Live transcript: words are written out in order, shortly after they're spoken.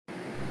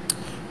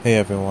Hey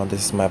everyone,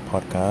 this is my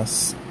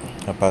podcast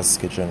about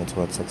skill journey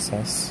towards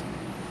success.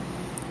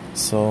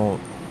 So,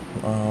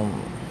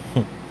 um,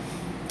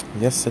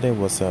 yesterday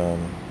was you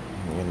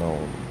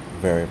know,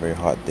 very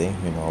hot day.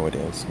 You know how it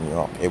is in New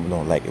York.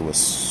 It was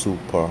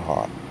super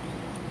hot.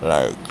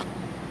 Like,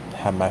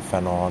 had my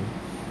fan on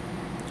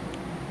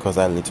because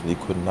I literally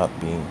could not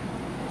be, in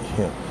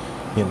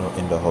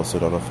the house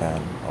without a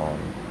fan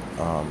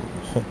on.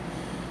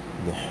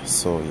 Yeah,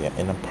 so yeah,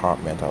 in an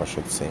apartment I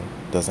should say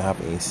doesn't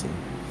have AC,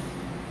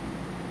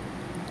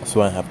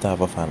 so I have to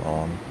have a fan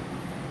on,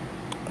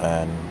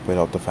 and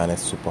without the fan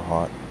it's super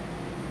hot.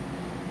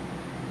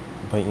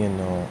 But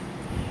I'm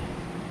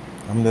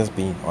just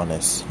being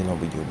honest,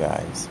 with you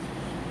guys.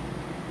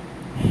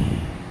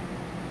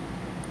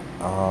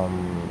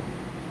 Um,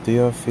 do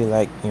you ever feel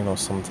like,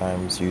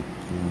 sometimes you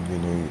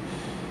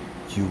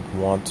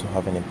want to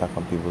have an impact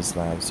on people's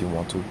lives, you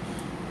want to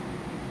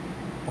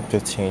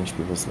change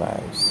people's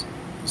lives?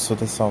 So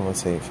that's all I'm gonna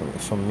say for me.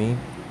 For me,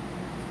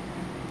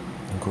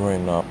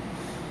 growing up,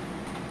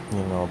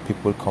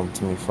 people would come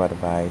to me for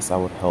advice. I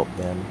would help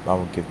them. I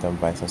would give them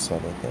advice on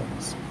certain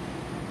things.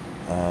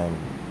 And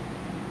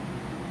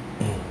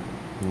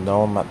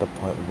now I'm at the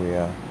point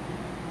where,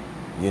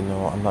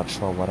 I'm not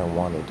sure what I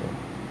want to do.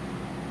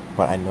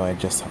 But I know I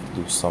just have to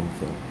do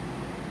something.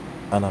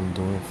 And I'm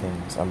doing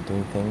things. I'm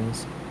doing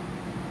things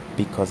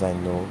because I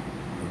know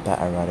that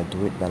I'd rather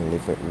do it than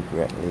live with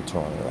regret later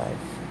on in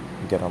life.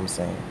 You get what I'm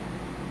saying?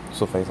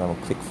 So for example,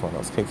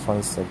 ClickFunnels. ClickFunnels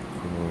is a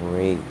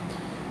great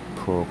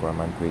program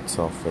and great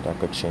software that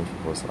could change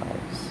people's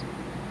lives.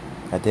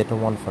 I did the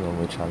one funnel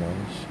away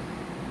challenge.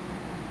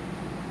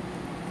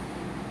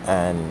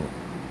 And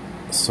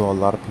so a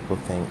lot of people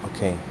think,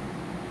 okay,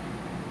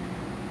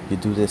 you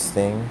do this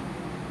thing,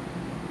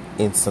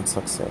 instant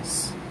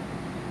success,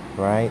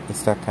 right?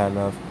 It's that kind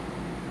of,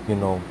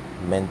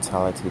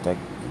 mentality that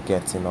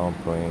gets in our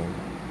brain.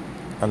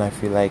 And I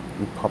feel like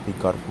we probably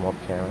got it from our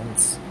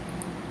parents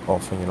or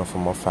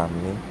from our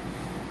family,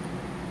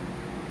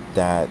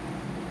 that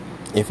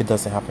if it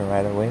doesn't happen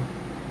right away,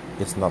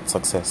 it's not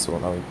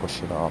successful, and we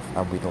push it off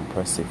and we don't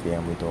persevere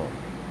and we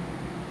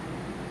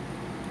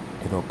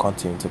don't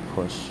continue to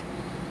push.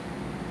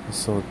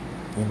 So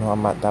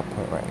I'm at that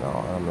point right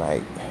now, and I'm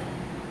like,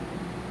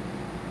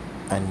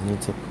 I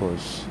need to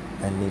push,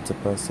 I need to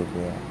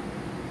persevere.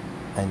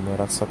 I know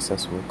that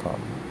success will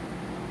come.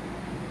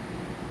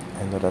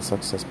 I know that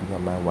success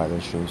beyond my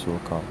wildest dreams will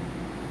come.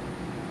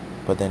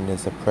 But then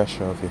there's the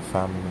pressure of your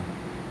family,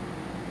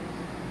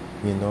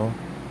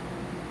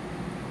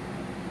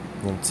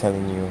 and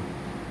telling you,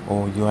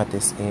 oh, you're at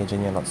this age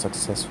and you're not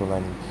successful,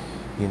 and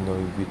you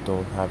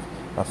don't have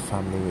a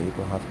family, you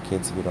don't have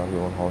kids, you don't have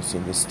your own house,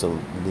 and you're still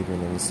living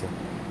in the same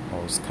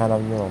house. Kind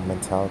of,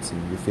 mentality.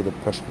 You feel the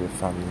pressure of your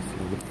family, you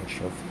feel the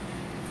pressure of,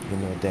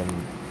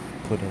 them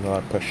putting a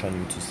lot of pressure on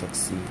you to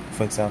succeed.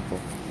 For example,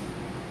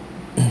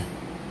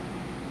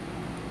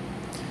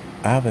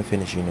 I haven't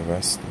finished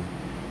university.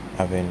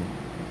 I've been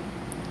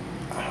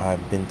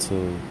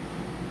to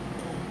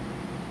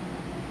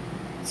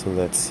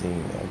let's see,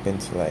 I've been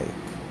to like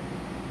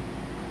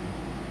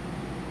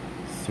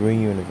 3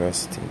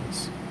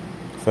 universities.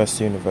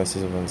 First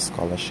university was on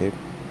scholarship,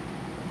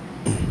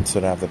 so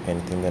I don't have to pay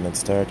anything. Then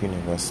it's third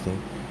university,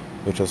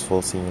 which was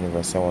Full Sail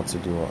University. I want to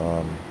do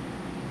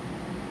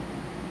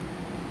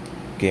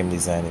game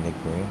design in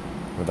degree.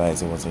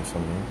 Realized it wasn't for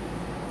me,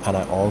 and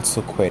I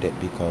also quit it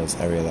because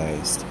I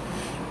realized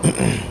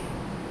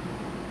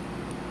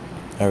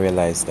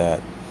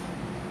that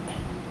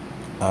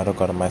I'd have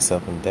gotten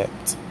myself in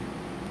debt.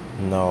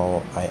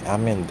 No, I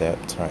am in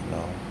debt right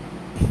now.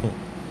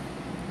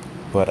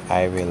 But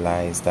I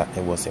realized that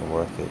it wasn't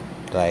worth it.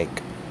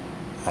 Like,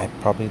 I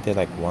probably did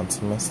like 1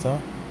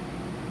 semester,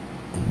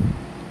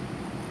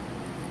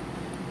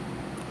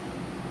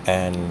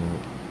 and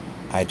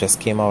I just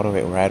came out of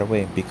it right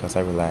away because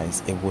I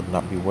realized it would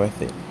not be worth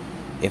it.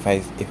 If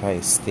I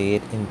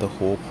stayed in the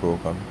whole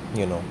program,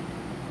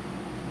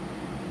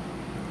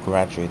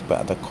 graduate,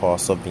 but at the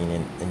cost of being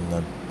in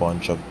a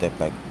bunch of debt,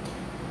 like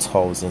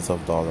thousands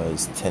of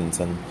dollars, tens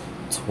and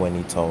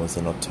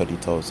 20,000 or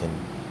 30,000,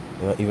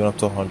 even up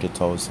to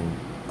 100,000,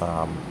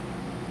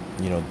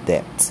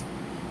 debt.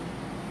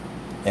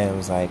 And it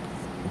was like,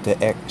 the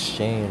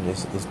exchange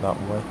is not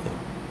worth it.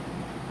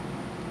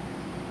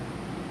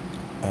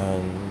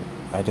 And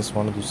I just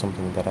want to do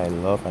something that I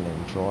love and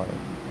enjoy,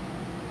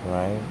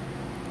 right?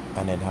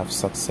 And then have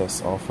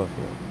success off of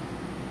it.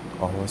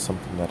 Always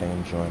something that I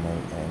enjoy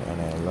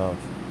and I love.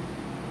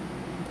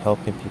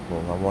 Helping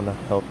people. I want to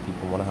help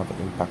people. I want to have an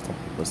impact on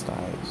people's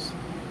lives.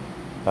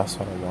 That's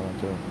what I want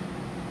to do,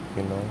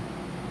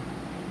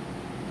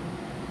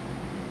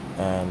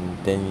 And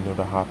then,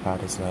 the hard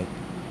part is like,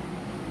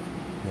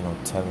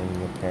 telling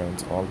your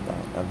parents all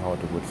that and how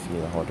they would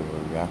feel and how they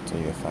would react to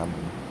your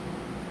family.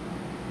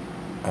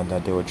 And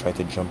that they would try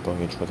to jump down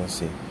your throat and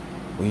say,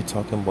 what are you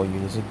talking about? You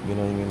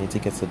need to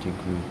get a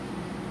degree.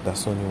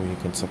 That's the only way you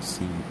can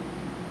succeed,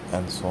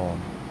 and so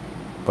on.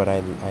 But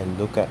I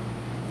look at,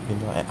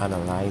 I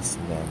analyze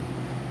them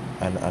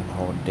and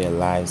how their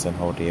lives and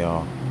how they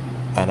are.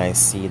 And I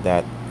see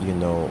that you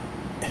know,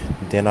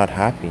 they're not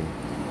happy.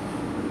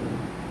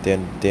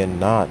 They're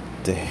not.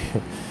 They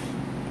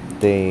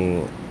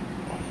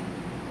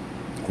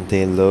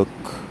they look.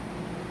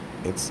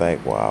 It's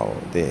like wow.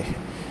 They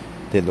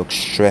look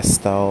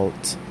stressed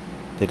out.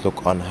 They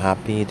look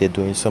unhappy. They're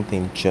doing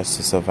something just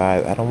to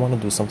survive. I don't want to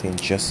do something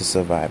just to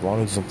survive. I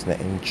want to do something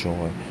to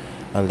enjoy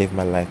and live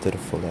my life to the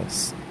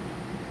fullest.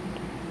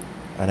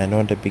 And I know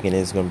in the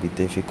beginning it's going to be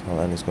difficult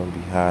and it's going to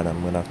be hard.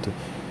 I'm going to have to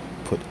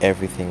put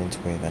everything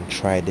into it and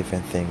try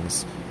different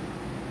things.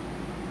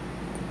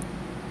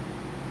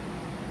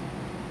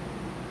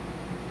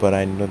 But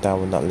I know that I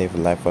will not live a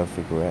life of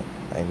regret.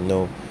 I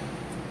know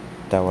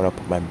that I will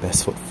put my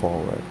best foot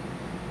forward.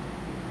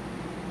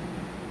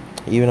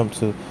 Even up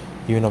to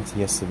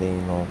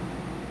yesterday,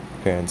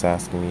 parents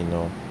asking me,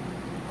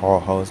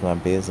 how's my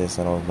business,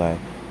 and I was like,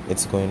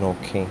 it's going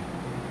okay.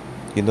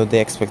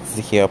 They expected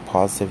to hear a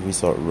positive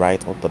result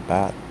right off the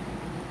bat.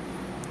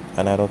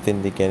 And I don't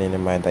think they get in their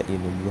mind that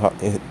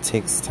it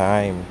takes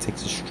time, it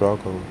takes a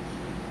struggle.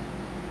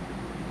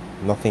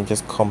 Nothing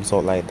just comes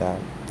out like that.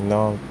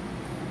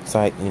 It's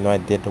like I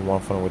did the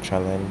 1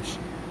 challenge.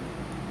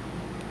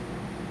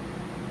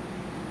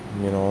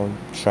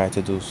 Try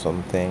to do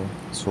something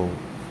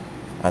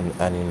and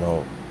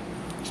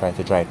try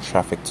to drive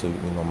traffic to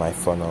my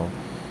funnel,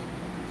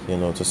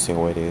 to see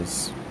what it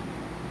is,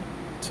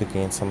 to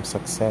gain some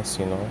success.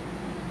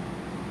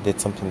 Did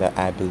something that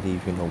I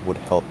believe would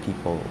help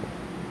people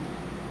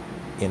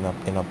in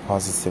a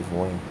positive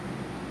way.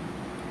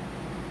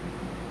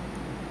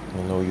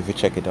 You can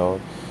check it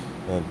out,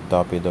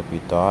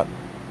 www.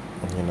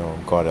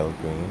 Gordell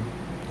Green,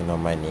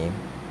 my name,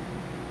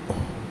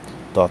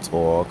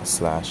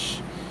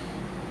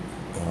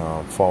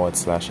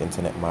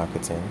 .org//internet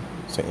marketing,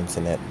 so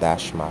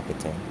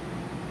internet-marketing.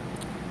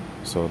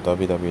 So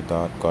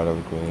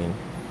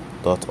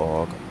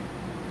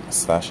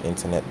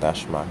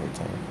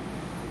www.gordellgreen.org/internet-marketing.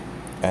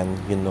 And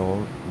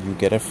you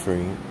get a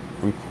free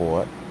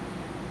report.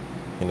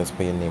 Just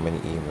put your name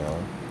and email.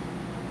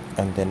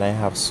 And then I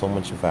have so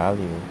much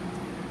value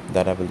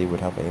that I believe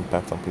would have an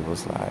impact on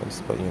people's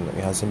lives. But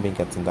it hasn't been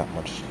getting that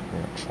much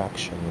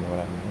traction, you know what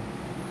I mean?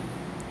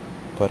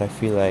 But I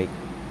feel like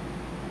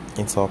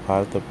it's all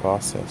part of the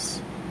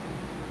process.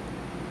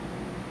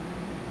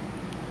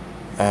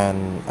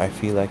 And I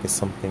feel like it's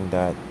something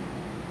that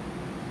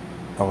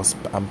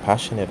I'm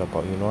passionate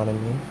about, you know what I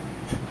mean?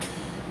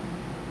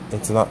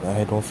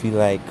 I don't feel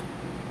like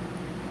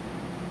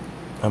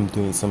I'm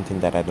doing something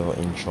that I don't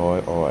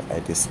enjoy or I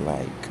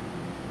dislike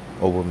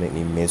or will make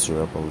me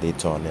miserable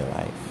later on in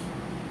life.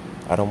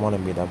 I don't want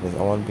to be that person.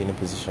 I want to be in a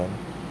position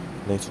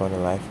later on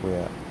in life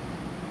where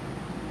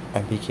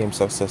I became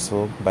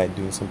successful by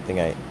doing something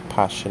I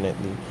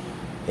passionately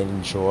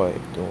enjoy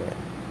doing.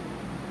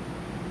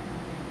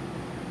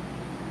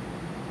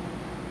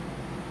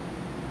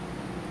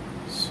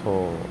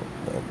 So,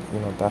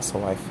 that's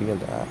how I feel,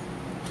 that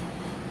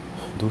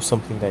do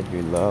something that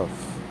you love.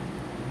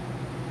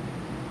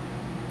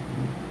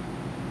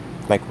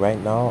 Like right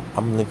now,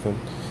 I'm living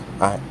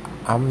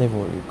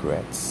with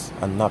regrets,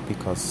 and not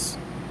because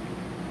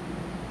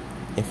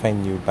if I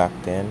knew back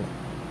then,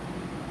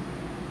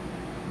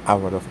 I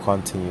would have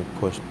continued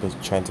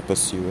trying to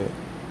pursue it.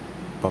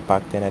 But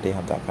back then, I didn't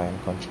have that kind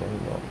of control.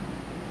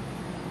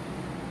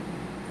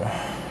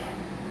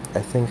 I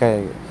think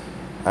I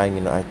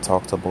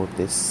talked about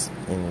this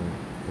in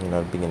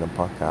the beginning of the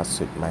podcast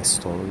with my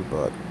story,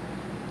 but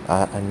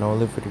I now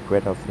live with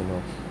regret of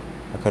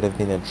I could have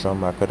been a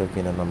drummer, I could have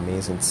been an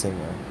amazing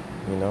singer,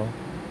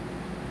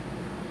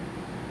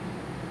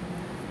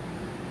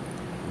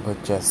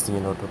 but just the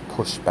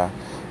pushback,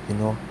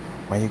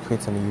 when you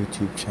create a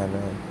YouTube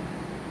channel,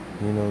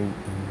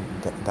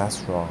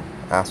 that's wrong.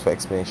 Ask for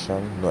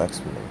explanation, no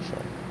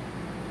explanation.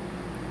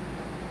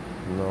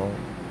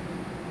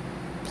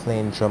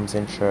 Playing drums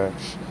in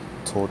church,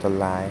 told a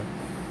lie,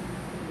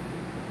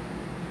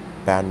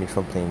 banned me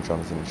from playing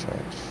drums in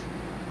church.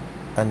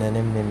 And then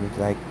it made me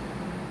that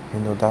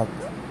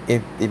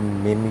it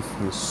made me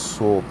feel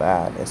so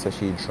bad,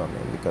 especially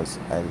drumming, because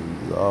I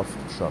love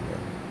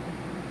drumming.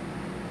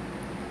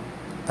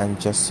 And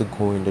just to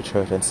go in the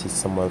church and see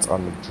someone else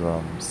on the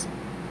drums,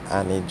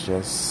 and it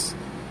just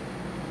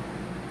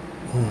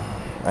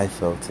I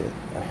felt it.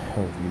 I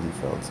really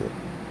felt it.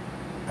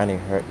 And it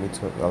hurt me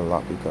a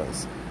lot,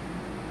 because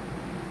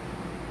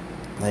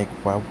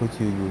why would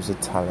you use a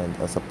talent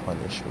as a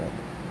punishment?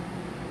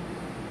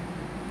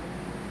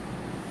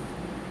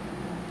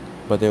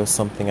 But there was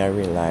something I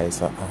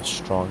realized, that a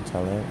strong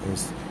talent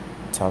is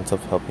talent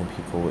of helping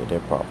people with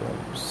their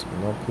problems.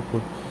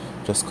 People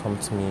just come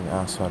to me and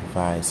ask for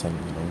advice and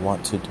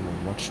what to do,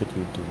 what should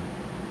you do,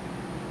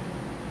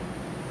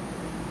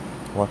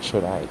 what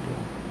should I do.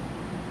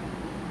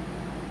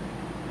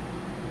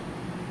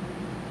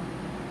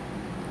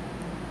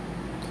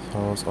 So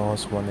I was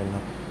always wondering,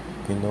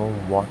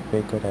 what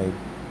way could I,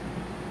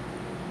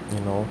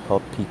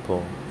 help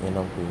people in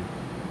a way.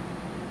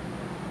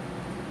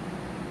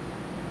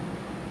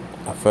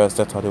 At first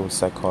I thought it was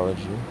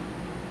psychology,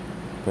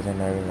 but then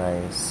I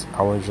realized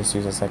I was just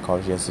using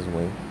psychology as a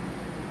way.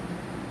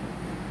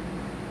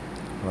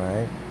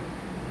 right?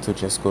 To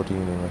just go to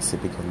university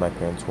because my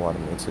parents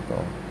wanted me to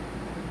go.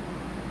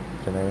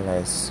 Then I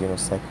realized,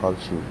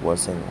 psychology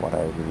wasn't what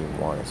I really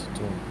wanted to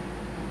do.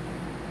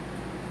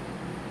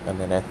 And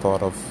then I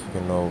thought of,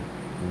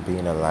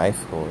 being a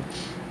life coach.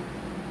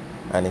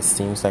 And it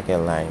seems like it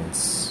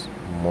aligns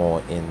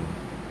more in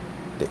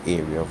the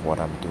area of what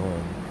I'm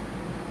doing.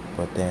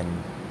 But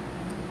then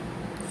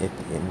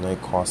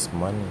it costs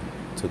money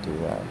to do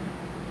that.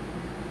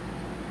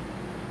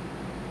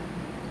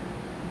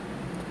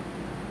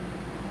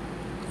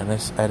 And I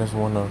just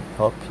want to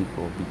help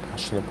people be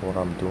passionate about what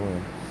I'm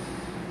doing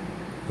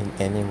in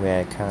any way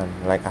I can.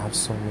 Like, I have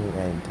so many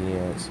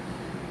ideas.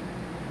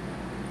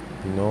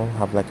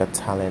 Have like a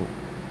talent.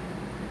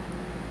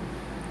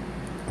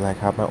 Like,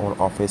 have my own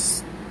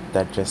office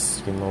that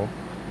just,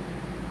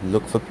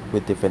 look for people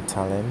with different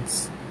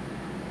talents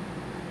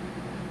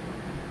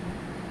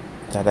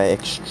that are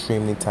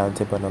extremely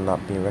talented but are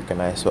not being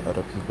recognized by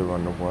other people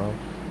around the world,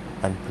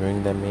 and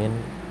bring them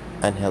in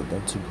and help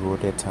them to grow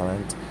their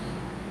talent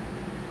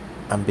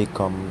and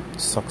become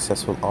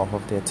successful off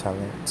of their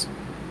talent,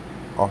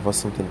 off of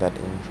something that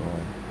they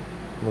enjoy.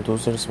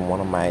 Those are just one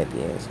of my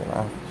ideas. I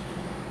have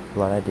a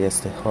lot of ideas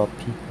to help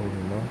people,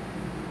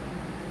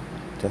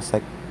 just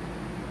like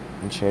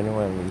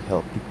genuinely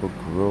help people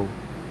grow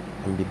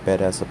and be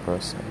better as a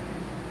person.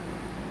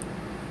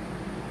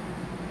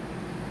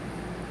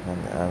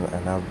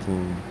 And I've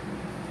been,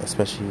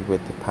 especially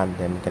with the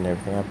pandemic and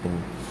everything, I've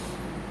been,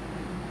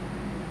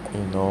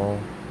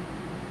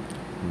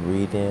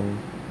 reading,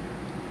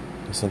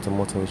 listening to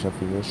motivational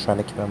videos, trying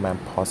to keep my mind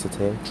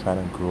positive,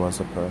 trying to grow as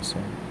a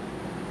person.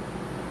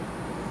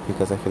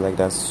 Because I feel like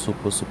that's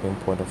super, super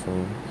important for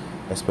me,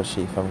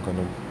 especially if I'm going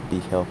to be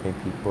helping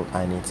people.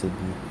 I need to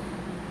be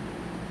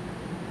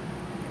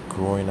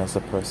growing as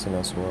a person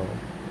as well,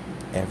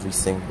 every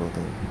single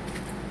day.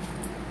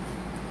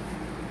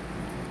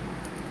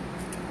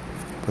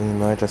 But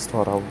I just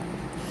thought I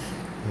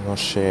would,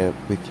 share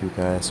with you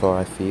guys how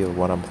I feel,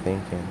 what I'm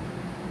thinking.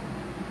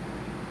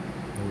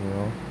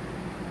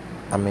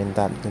 I'm in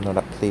that,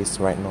 that place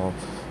right now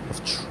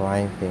of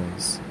trying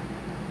things.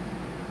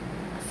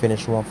 I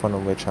finished one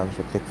funnel with trying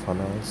to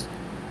ClickFunnels,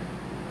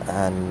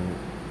 and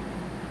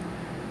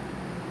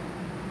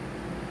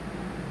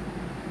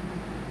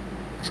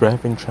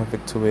driving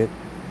traffic to it,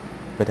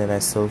 but then I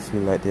still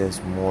feel like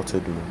there's more to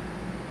do.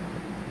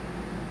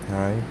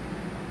 Alright?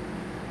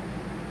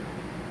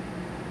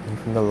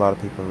 Even though a lot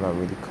of people are not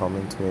really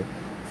coming to it,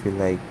 I feel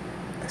like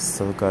I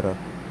still gotta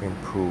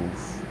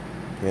improve,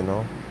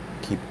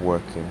 keep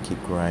working,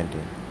 keep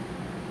grinding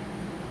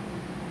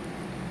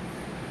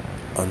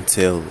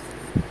until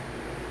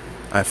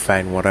I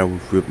find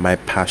my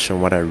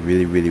passion, what I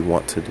really, really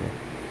want to do.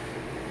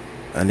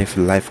 And if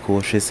life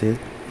coach is it,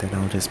 then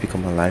I'll just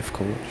become a life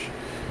coach.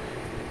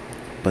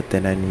 But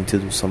then I need to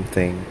do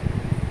something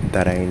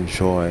that I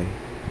enjoy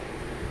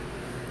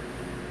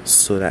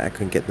so that I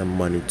can get the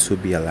money to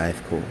be a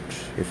life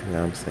coach, if you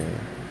know what I'm saying.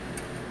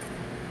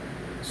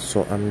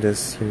 So I'm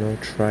just,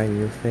 trying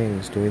new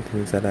things, doing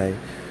things that I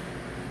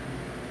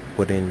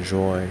would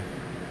enjoy.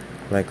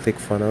 Like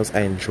ClickFunnels,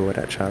 I enjoyed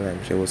that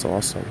challenge. It was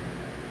awesome.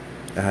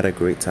 I had a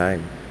great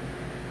time.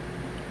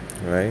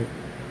 Right?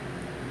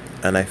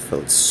 And I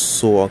felt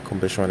so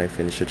accomplished when I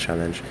finished the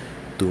challenge,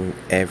 doing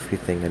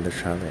everything in the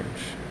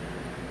challenge.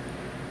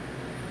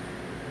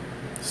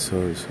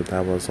 So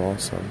that was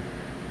awesome.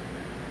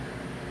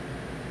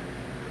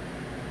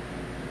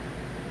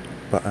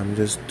 But I'm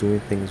just doing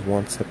things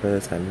one step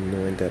at a time,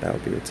 knowing that I'll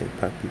be able to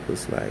impact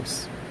people's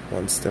lives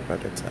one step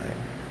at a time.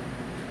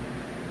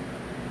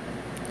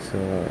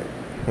 So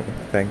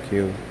thank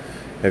you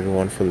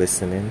everyone for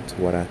listening to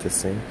what I have to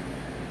say.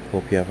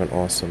 Hope you have an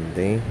awesome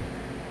day.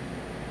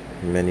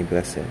 Many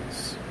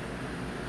blessings.